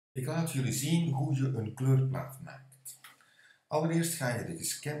Ik laat jullie zien hoe je een kleurplaat maakt. Allereerst ga je de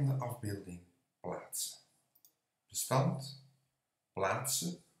gescande afbeelding plaatsen. Bestand,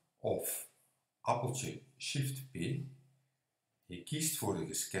 plaatsen of appeltje Shift-P. Je kiest voor de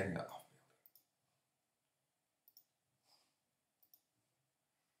gescande afbeelding.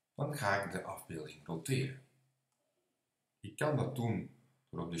 Dan ga ik de afbeelding roteren. Je kan dat doen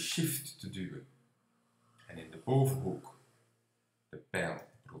door op de Shift te duwen en in de bovenhoek de pijl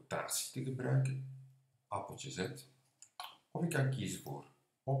rotatie te gebruiken, appeltje Z. Of ik kan kiezen voor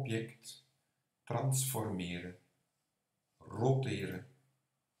object, transformeren, roteren,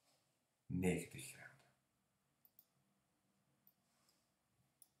 90 graden.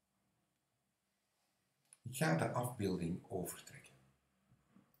 Ik ga de afbeelding overtrekken.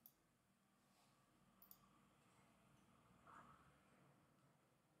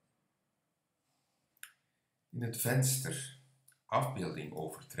 In het venster afbeelding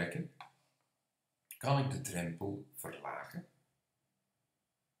overtrekken kan ik de drempel verlagen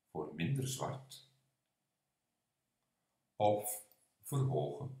voor minder zwart of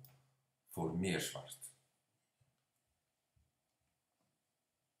verhogen voor meer zwart.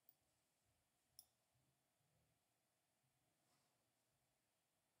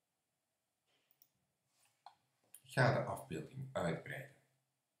 Ik ga de afbeelding uitbreiden.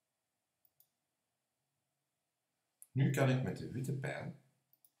 Nu kan ik met de witte pijl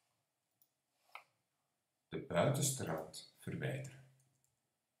de buitenste rand verwijderen.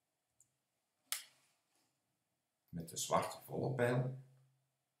 Met de zwarte volle pijl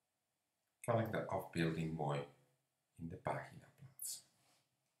kan ik de afbeelding mooi in de pagina plaatsen.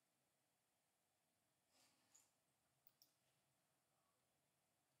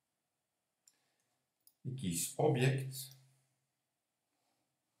 Ik kies object,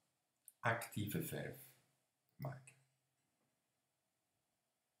 actieve verf, maken.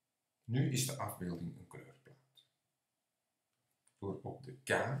 Nu is de afbeelding een kleurplaat. Door op de K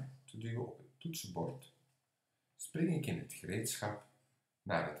te duwen op het toetsenbord spring ik in het gereedschap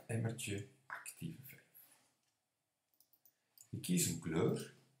naar het emmertje actieve verf. Ik kies een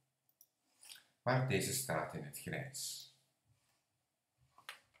kleur, maar deze staat in het grijs.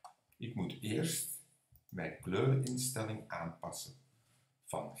 Ik moet eerst mijn kleureninstelling aanpassen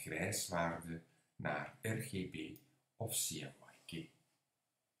van grijswaarde naar RGB of CMYK.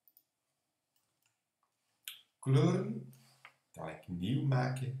 Kleuren kan ik nieuw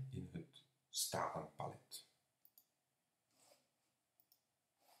maken in het stalen palet.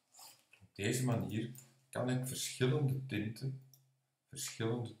 Op deze manier kan ik verschillende tinten,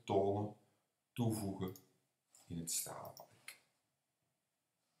 verschillende tonen toevoegen in het stalen palet.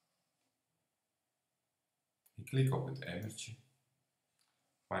 Ik klik op het emmertje,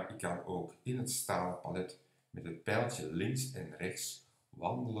 maar ik kan ook in het stalen palet met het pijltje links en rechts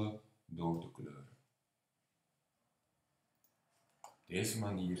wandelen door de kleuren. Op deze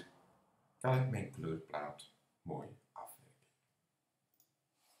manier kan ik mijn kleurplaat mooi